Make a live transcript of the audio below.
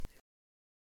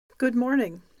Good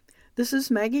morning. This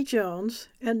is Maggie Jones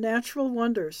and Natural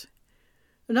Wonders.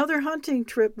 Another hunting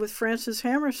trip with Frances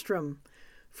Hamerstrom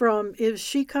from Is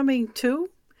She Coming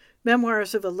Too?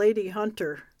 Memoirs of a Lady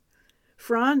Hunter.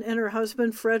 Fran and her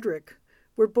husband Frederick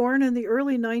were born in the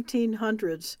early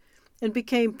 1900s and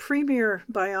became premier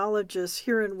biologists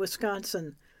here in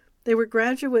Wisconsin. They were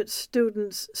graduate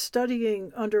students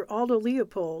studying under Aldo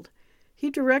Leopold.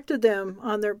 He directed them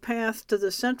on their path to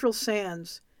the Central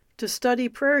Sands to study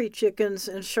prairie chickens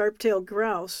and sharp-tailed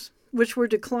grouse, which were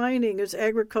declining as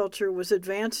agriculture was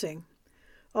advancing.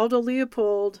 Aldo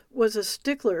Leopold was a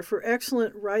stickler for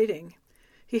excellent writing.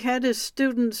 He had his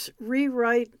students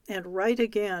rewrite and write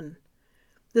again.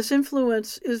 This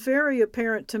influence is very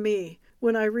apparent to me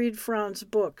when I read Fran's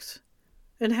books,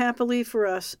 and happily for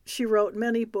us, she wrote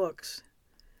many books.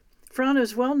 Fran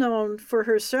is well known for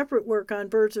her separate work on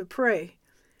birds of prey.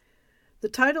 The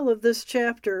title of this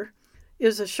chapter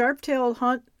is A Sharp-tailed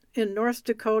Hunt in North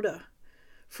Dakota.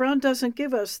 Fran doesn't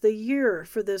give us the year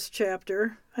for this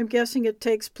chapter. I'm guessing it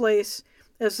takes place,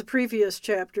 as the previous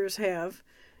chapters have,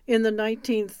 in the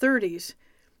 1930s.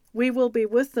 We will be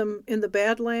with them in the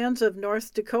badlands of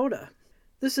North Dakota.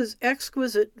 This is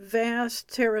exquisite,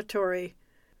 vast territory.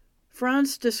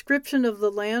 Fran's description of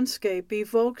the landscape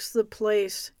evokes the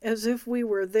place as if we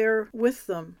were there with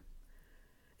them.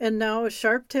 And now a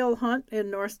sharp-tailed hunt in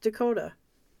North Dakota.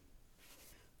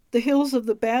 The hills of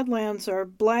the Badlands are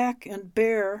black and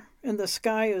bare, and the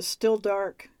sky is still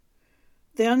dark.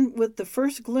 Then, with the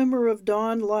first glimmer of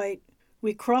dawn light,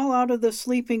 we crawl out of the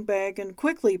sleeping bag and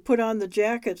quickly put on the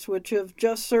jackets which have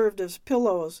just served as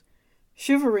pillows.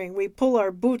 Shivering, we pull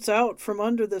our boots out from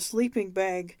under the sleeping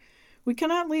bag. We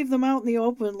cannot leave them out in the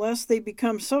open lest they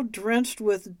become so drenched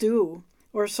with dew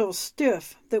or so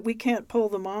stiff that we can't pull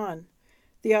them on.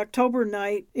 The October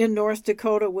night in North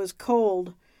Dakota was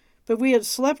cold, but we had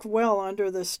slept well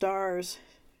under the stars.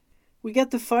 We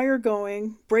get the fire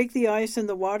going, break the ice in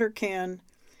the water can,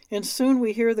 and soon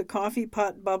we hear the coffee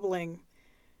pot bubbling.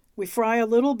 We fry a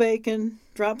little bacon,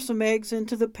 drop some eggs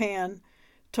into the pan,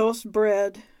 toast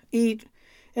bread, eat,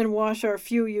 and wash our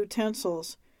few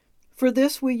utensils. For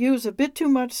this we use a bit too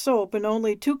much soap and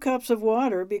only 2 cups of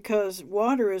water because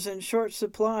water is in short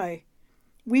supply.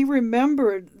 We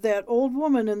remembered that old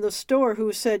woman in the store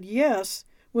who said yes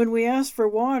when we asked for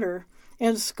water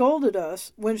and scolded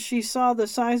us when she saw the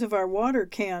size of our water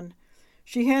can.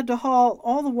 She had to haul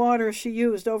all the water she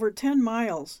used over 10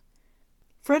 miles.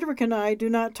 Frederick and I do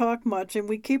not talk much, and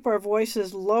we keep our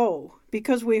voices low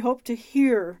because we hope to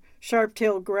hear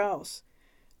sharp-tailed grouse.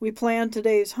 We plan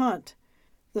today's hunt.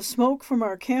 The smoke from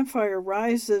our campfire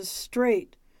rises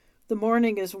straight. The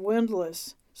morning is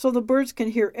windless, so the birds can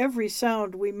hear every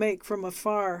sound we make from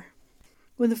afar.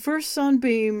 When the first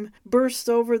sunbeam bursts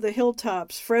over the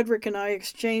hilltops, Frederick and I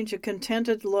exchange a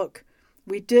contented look.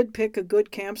 We did pick a good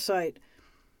campsite.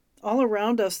 All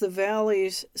around us the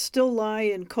valleys still lie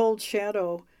in cold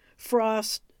shadow.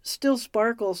 Frost still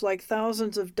sparkles like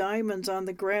thousands of diamonds on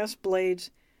the grass blades.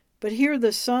 But here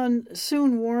the sun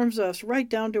soon warms us right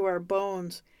down to our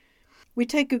bones. We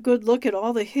take a good look at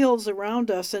all the hills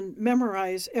around us and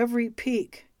memorize every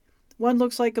peak. One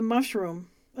looks like a mushroom.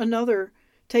 Another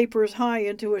tapers high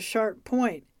into a sharp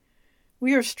point.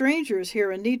 We are strangers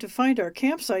here and need to find our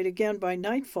campsite again by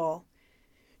nightfall.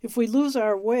 If we lose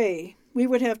our way, we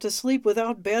would have to sleep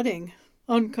without bedding.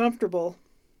 Uncomfortable.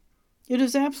 It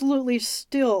is absolutely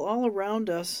still all around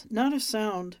us, not a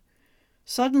sound.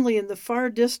 Suddenly, in the far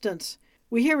distance,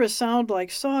 we hear a sound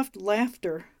like soft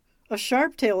laughter. A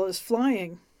sharp-tail is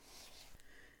flying.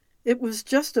 It was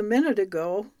just a minute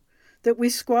ago that we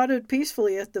squatted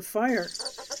peacefully at the fire.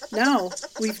 Now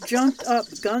we've jumped up,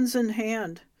 guns in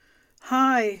hand.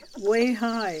 High, way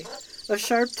high, a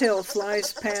sharp-tail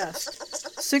flies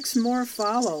past. 6 more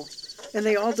follow, and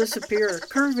they all disappear,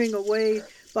 curving away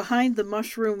behind the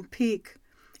mushroom peak.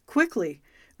 Quickly,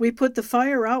 we put the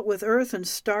fire out with earth and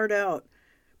start out.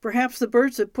 Perhaps the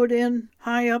birds have put in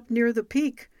high up near the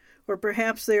peak, or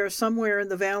perhaps they are somewhere in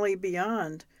the valley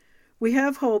beyond. We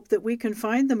have hope that we can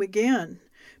find them again,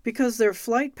 because their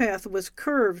flight path was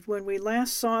curved when we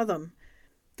last saw them.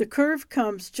 The curve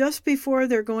comes just before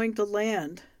they're going to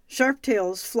land.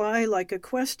 Sharptails fly like a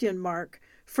question mark,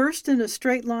 first in a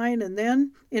straight line and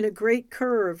then in a great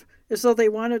curve, as though they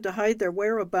wanted to hide their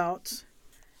whereabouts.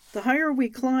 The higher we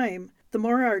climb, the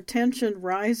more our tension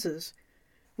rises.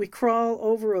 We crawl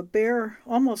over a bare,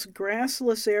 almost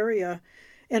grassless area,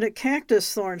 and a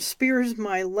cactus thorn spears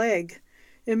my leg.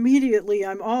 Immediately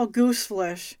I'm all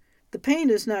gooseflesh. The pain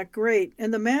is not great,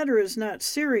 and the matter is not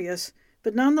serious,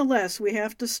 but nonetheless we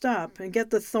have to stop and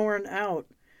get the thorn out.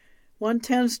 one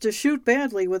tends to shoot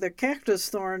badly with a cactus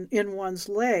thorn in one's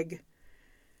leg.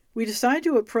 We decide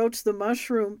to approach the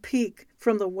mushroom peak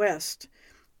from the west.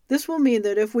 This will mean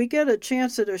that if we get a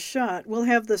chance at a shot, we'll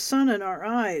have the sun in our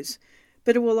eyes,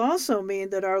 but it will also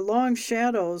mean that our long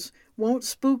shadows won't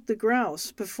spook the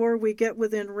grouse before we get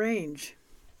within range.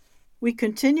 We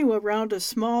continue around a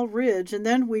small ridge, and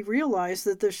then we realize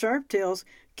that the sharptails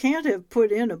can't have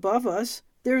put in above us.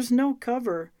 There's no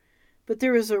cover, but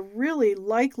there is a really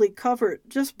likely covert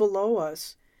just below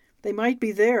us. They might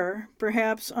be there,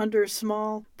 perhaps under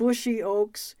small, bushy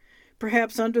oaks,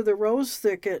 perhaps under the rose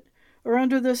thicket, or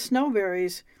under the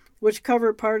snowberries, which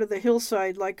cover part of the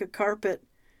hillside like a carpet.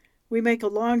 We make a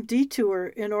long detour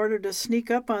in order to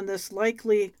sneak up on this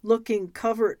likely-looking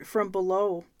covert from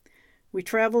below. We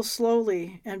travel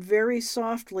slowly and very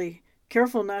softly,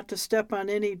 careful not to step on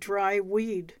any dry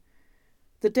weed.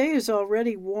 The day is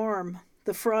already warm,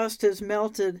 the frost has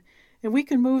melted, and we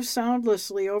can move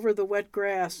soundlessly over the wet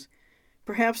grass.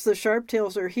 Perhaps the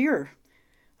sharptails are here.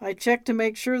 I check to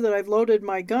make sure that I've loaded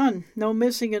my gun. No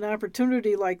missing an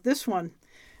opportunity like this one.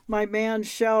 My man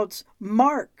shouts,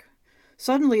 "Mark!"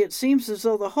 Suddenly it seems as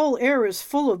though the whole air is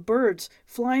full of birds,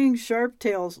 flying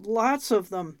sharptails, lots of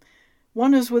them.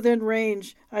 One is within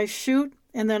range. I shoot,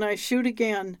 and then I shoot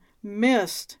again.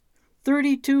 Missed.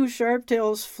 32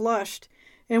 sharptails flushed,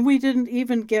 and we didn't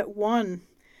even get one.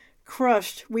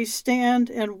 Crushed, we stand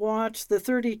and watch the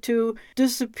 32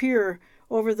 disappear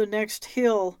over the next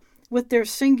hill with their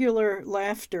singular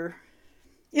laughter.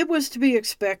 It was to be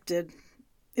expected.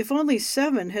 If only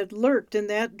 7 had lurked in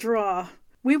that draw,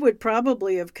 we would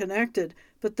probably have connected,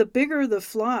 but the bigger the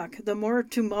flock, the more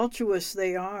tumultuous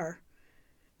they are.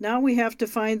 Now we have to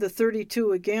find the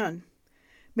 32 again.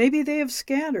 Maybe they have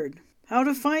scattered. How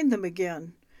to find them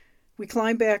again? We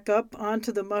climb back up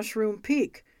onto the mushroom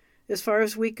peak. As far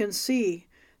as we can see,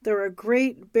 there are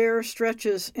great bare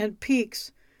stretches and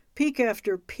peaks, peak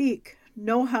after peak.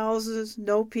 No houses,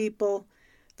 no people.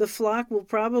 The flock will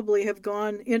probably have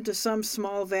gone into some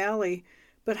small valley,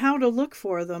 but how to look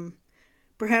for them?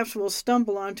 Perhaps we'll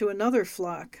stumble onto another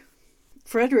flock.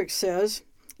 Frederick says,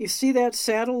 "You see that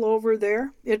saddle over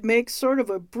there? It makes sort of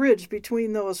a bridge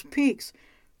between those peaks.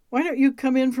 Why don't you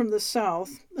come in from the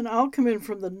south, and I'll come in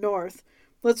from the north.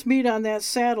 Let's meet on that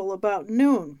saddle about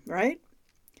noon, right?"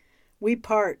 We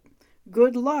part.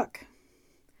 Good luck.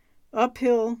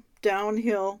 Uphill,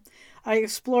 downhill. I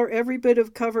explore every bit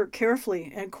of cover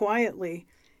carefully and quietly,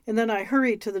 and then I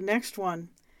hurry to the next one.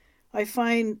 I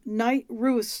find night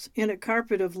roosts in a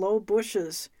carpet of low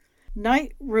bushes.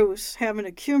 Night roosts have an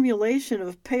accumulation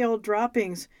of pale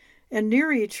droppings, and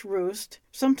near each roost,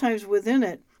 sometimes within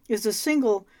it, is a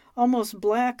single, almost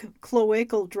black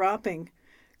cloacal dropping.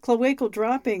 Cloacal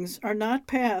droppings are not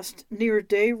passed near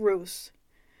day roosts.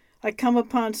 I come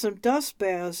upon some dust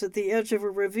baths at the edge of a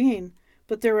ravine,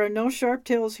 but there are no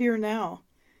sharptails here now.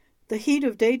 The heat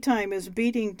of daytime is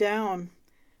beating down.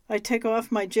 I take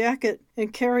off my jacket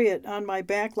and carry it on my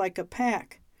back like a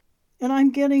pack. And I'm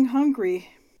getting hungry.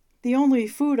 The only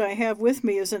food I have with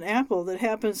me is an apple that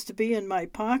happens to be in my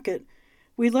pocket.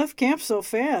 We left camp so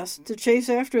fast to chase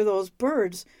after those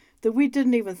birds that we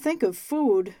didn't even think of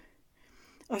food.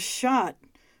 A shot.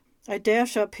 I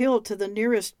dash uphill to the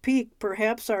nearest peak.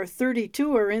 Perhaps our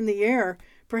 32 are in the air.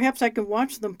 Perhaps I can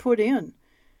watch them put in.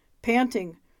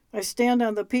 Panting, I stand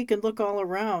on the peak and look all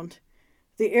around.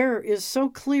 The air is so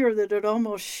clear that it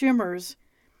almost shimmers.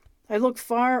 I look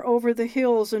far over the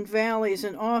hills and valleys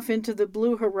and off into the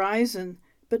blue horizon,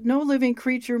 but no living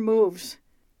creature moves.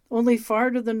 Only far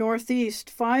to the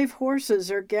northeast, 5 horses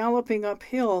are galloping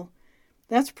uphill.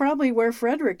 That's probably where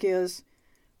Frederick is.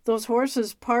 Those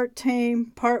horses, part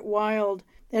tame, part wild,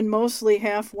 and mostly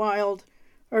half wild,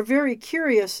 are very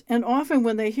curious, and often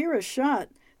when they hear a shot,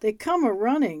 they come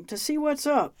a-running to see what's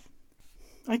up.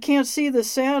 I can't see the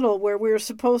saddle where we're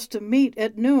supposed to meet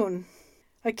at noon.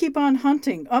 I keep on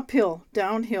hunting, uphill,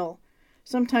 downhill,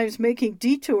 sometimes making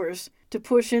detours to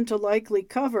push into likely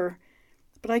cover,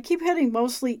 but I keep heading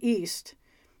mostly east.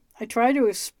 I try to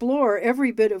explore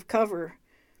every bit of cover.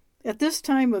 At this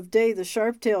time of day, the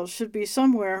sharptails should be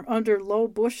somewhere under low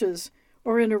bushes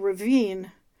or in a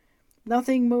ravine.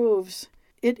 Nothing moves.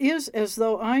 It is as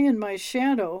though I and my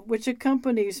shadow, which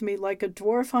accompanies me like a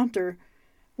dwarf hunter,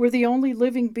 were the only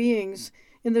living beings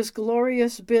in this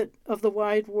glorious bit of the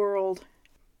wide world.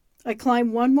 I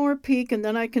climb one more peak, and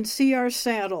then I can see our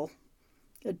saddle.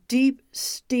 A deep,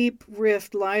 steep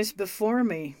rift lies before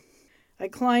me. I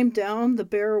climb down the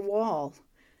bare wall.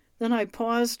 Then I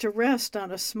pause to rest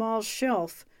on a small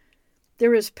shelf.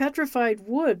 There is petrified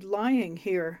wood lying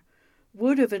here,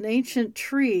 wood of an ancient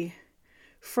tree.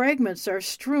 Fragments are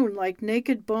strewn like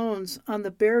naked bones on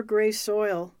the bare gray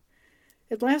soil.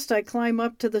 At last I climb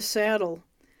up to the saddle.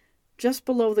 Just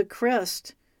below the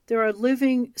crest, there are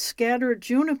living, scattered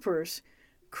junipers,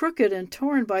 crooked and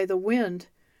torn by the wind.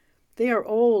 They are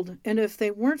old, and if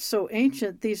they weren't so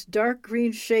ancient, these dark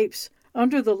green shapes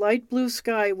under the light blue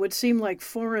sky would seem like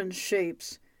foreign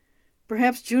shapes.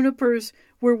 Perhaps junipers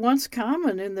were once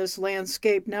common in this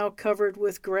landscape now covered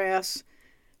with grass.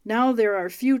 Now there are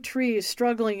few trees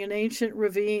struggling in ancient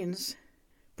ravines.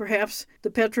 Perhaps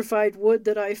the petrified wood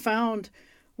that I found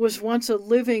was once a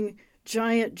living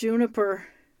giant juniper.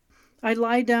 I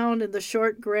lie down in the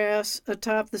short grass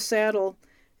atop the saddle,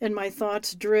 and my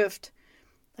thoughts drift.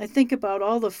 I think about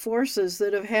all the forces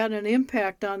that have had an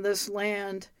impact on this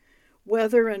land,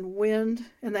 weather and wind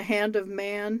and the hand of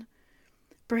man.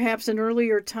 Perhaps in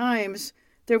earlier times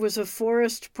there was a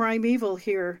forest primeval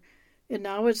here, and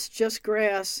now it's just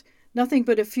grass, nothing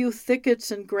but a few thickets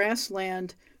and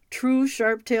grassland, true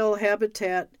sharptail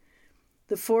habitat.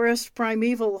 The forest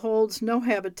primeval holds no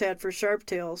habitat for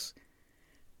sharptails.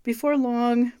 Before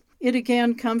long, it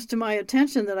again comes to my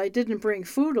attention that I didn't bring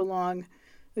food along.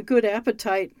 A good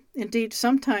appetite, indeed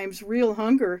sometimes real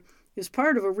hunger, is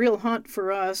part of a real hunt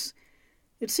for us.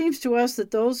 It seems to us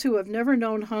that those who have never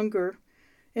known hunger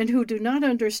and who do not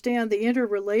understand the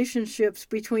interrelationships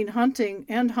between hunting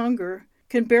and hunger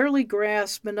can barely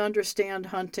grasp and understand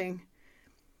hunting.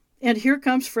 And here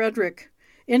comes Frederick.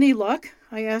 Any luck?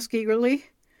 I asked eagerly.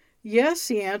 Yes,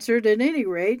 he answered. At any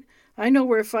rate, I know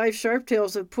where 5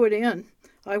 sharptails have put in.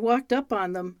 I walked up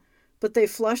on them, but they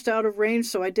flushed out of range,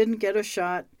 so I didn't get a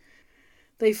shot.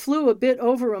 They flew a bit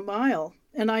over a mile,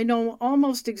 and I know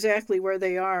almost exactly where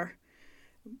they are.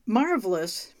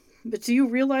 Marvelous. But do you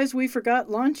realize we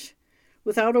forgot lunch?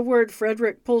 Without a word,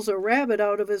 Frederick pulls a rabbit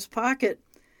out of his pocket.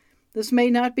 This may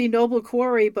not be noble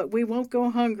quarry, but we won't go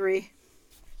hungry.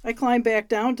 I climb back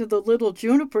down to the little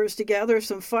junipers to gather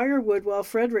some firewood while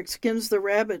Frederick skins the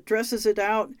rabbit, dresses it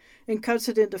out, and cuts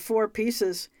it into 4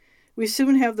 pieces. We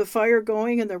soon have the fire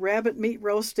going and the rabbit meat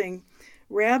roasting.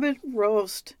 Rabbit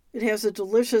roast. It has a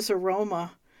delicious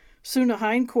aroma. Soon a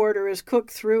hindquarter is cooked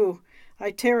through.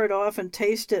 I tear it off and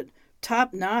taste it.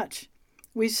 Top notch.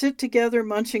 We sit together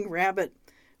munching rabbit.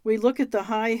 We look at the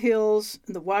high hills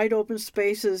and the wide open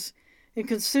spaces and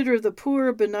consider the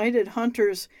poor benighted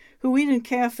hunters who eat in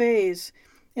cafes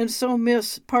and so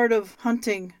miss part of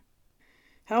hunting.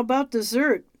 How about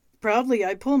dessert? Proudly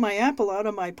I pull my apple out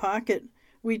of my pocket.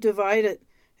 We divide it.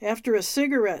 After a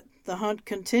cigarette, the hunt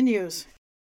continues.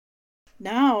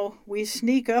 Now we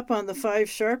sneak up on the 5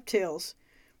 sharptails.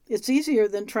 It's easier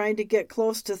than trying to get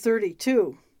close to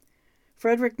 32.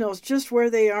 Frederick knows just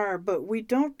where they are, but we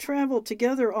don't travel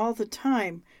together all the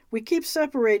time. We keep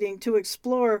separating to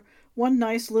explore one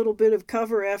nice little bit of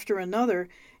cover after another,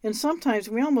 and sometimes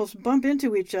we almost bump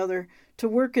into each other to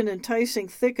work an enticing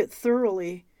thicket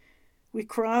thoroughly. We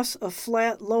cross a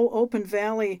flat, low open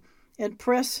valley and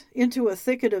press into a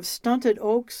thicket of stunted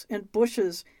oaks and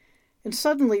bushes, and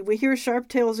suddenly we hear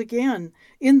sharptails again,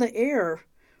 in the air,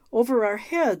 over our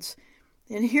heads,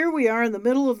 and here we are in the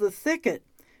middle of the thicket.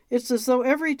 It's as though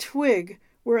every twig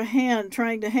were a hand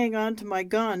trying to hang on to my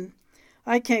gun.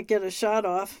 I can't get a shot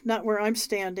off, not where I'm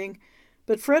standing,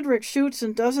 but Frederick shoots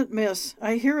and doesn't miss.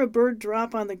 I hear a bird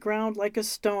drop on the ground like a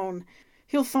stone.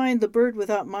 He'll find the bird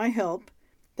without my help.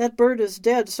 That bird is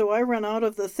dead, so I run out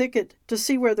of the thicket to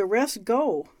see where the rest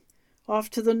go. Off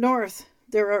to the north,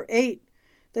 there are 8.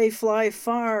 They fly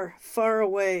far, far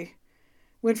away.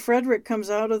 When Frederick comes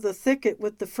out of the thicket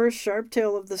with the first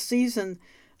sharptail of the season,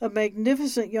 a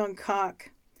magnificent young cock.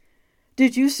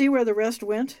 Did you see where the rest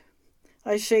went?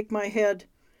 I shake my head.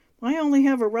 I only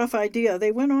have a rough idea.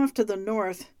 They went off to the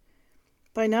north.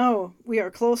 By now, we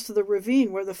are close to the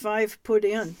ravine where the 5 put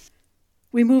in.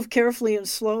 We move carefully and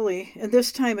slowly, and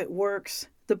this time it works.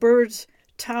 The birds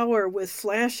tower with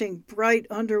flashing, bright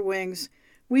underwings.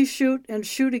 We shoot and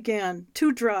shoot again.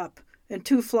 2 drop, and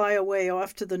 2 fly away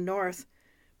off to the north.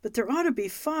 But there ought to be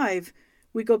 5.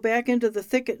 We go back into the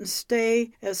thicket and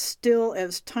stay as still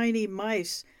as tiny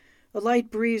mice. A light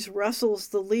breeze rustles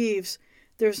the leaves.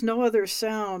 There's no other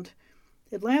sound.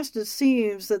 At last it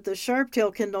seems that the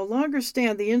sharptail can no longer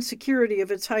stand the insecurity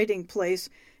of its hiding place.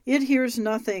 It hears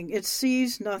nothing, it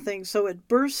sees nothing, so it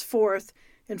bursts forth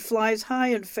and flies high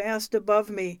and fast above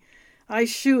me. I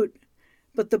shoot,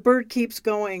 but the bird keeps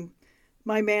going.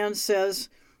 My man says,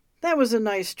 "That was a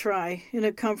nice try," in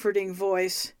a comforting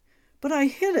voice. "But I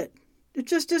hit it. It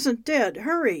just isn't dead.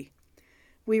 Hurry."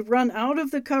 We run out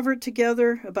of the cover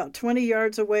together, about 20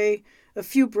 yards away. A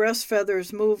few breast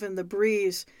feathers move in the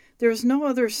breeze. There is no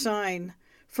other sign.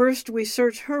 First we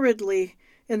search hurriedly,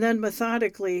 and then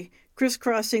methodically,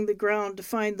 crisscrossing the ground to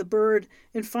find the bird,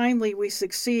 and finally we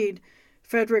succeed.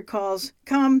 Frederick calls,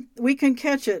 "Come, we can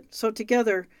catch it," so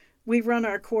together we run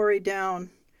our quarry down.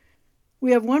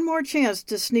 We have one more chance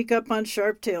to sneak up on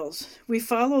sharptails. We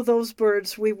follow those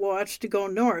birds we watch to go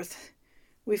north.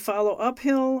 We follow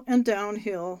uphill and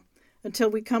downhill until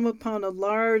we come upon a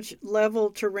large,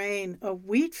 level terrain, a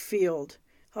wheat field.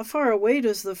 How far away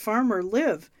does the farmer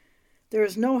live? There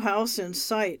is no house in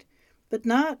sight, but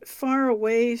not far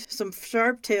away some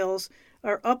sharptails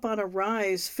are up on a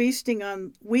rise, feasting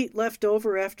on wheat left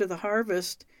over after the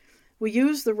harvest. We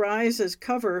use the rise as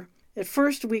cover. At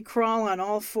first we crawl on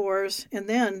all fours, and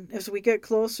then, as we get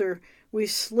closer, we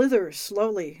slither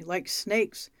slowly, like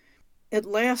snakes. At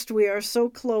last we are so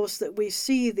close that we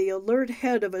see the alert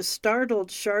head of a startled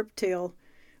sharptail.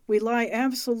 We lie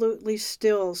absolutely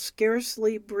still,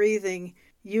 scarcely breathing,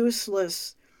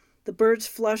 useless. The birds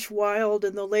flush wild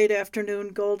in the late afternoon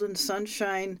golden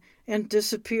sunshine and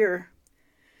disappear.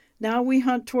 Now we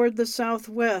hunt toward the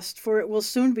southwest, for it will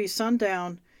soon be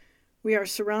sundown. We are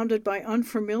surrounded by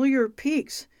unfamiliar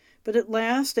peaks, but at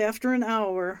last, after an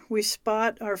hour, we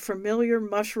spot our familiar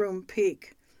mushroom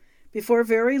peak. Before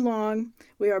very long,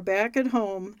 we are back at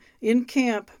home, in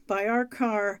camp, by our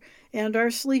car and our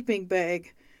sleeping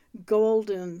bag.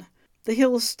 Golden. The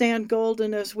hills stand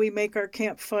golden as we make our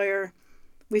campfire.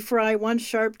 We fry one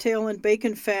sharptail in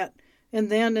bacon fat, and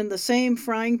then in the same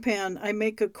frying pan I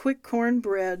make a quick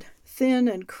cornbread, thin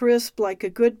and crisp like a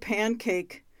good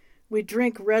pancake. We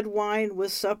drink red wine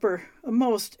with supper, a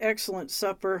most excellent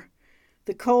supper.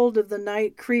 The cold of the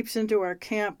night creeps into our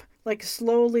camp like a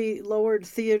slowly lowered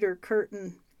theater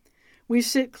curtain. We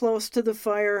sit close to the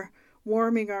fire,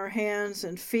 warming our hands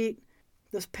and feet.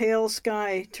 The pale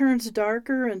sky turns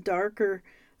darker and darker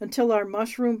until our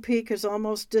mushroom peak has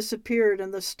almost disappeared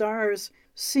and the stars,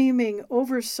 seeming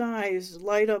oversized,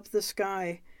 light up the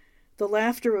sky. The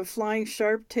laughter of flying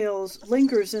sharptails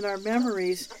lingers in our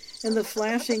memories, and the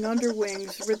flashing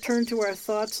underwings return to our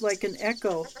thoughts like an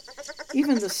echo.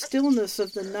 Even the stillness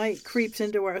of the night creeps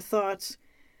into our thoughts.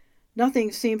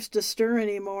 Nothing seems to stir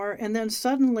anymore, and then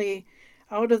suddenly,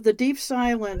 out of the deep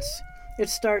silence, it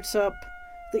starts up,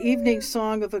 the evening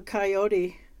song of a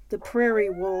coyote, the prairie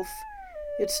wolf.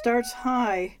 It starts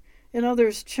high, and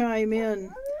others chime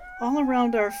in, all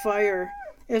around our fire,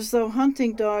 as though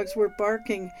hunting dogs were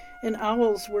barking and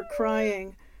owls were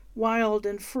crying, wild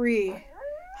and free,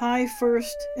 high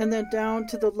first and then down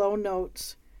to the low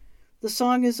notes. The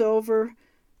song is over.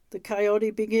 The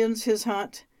coyote begins his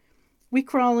hunt. We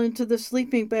crawl into the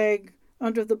sleeping bag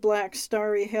under the black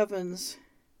starry heavens.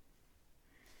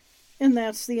 And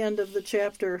that's the end of the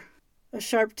chapter, A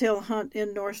Sharptail Hunt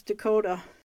in North Dakota.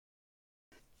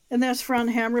 And that's Fran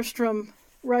Hamerstrom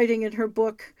writing in her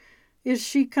book, Is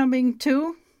She Coming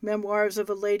Too? Memoirs of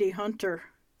a Lady Hunter.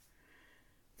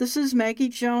 This is Maggie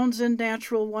Jones in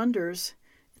Natural Wonders.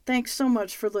 Thanks so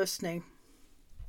much for listening.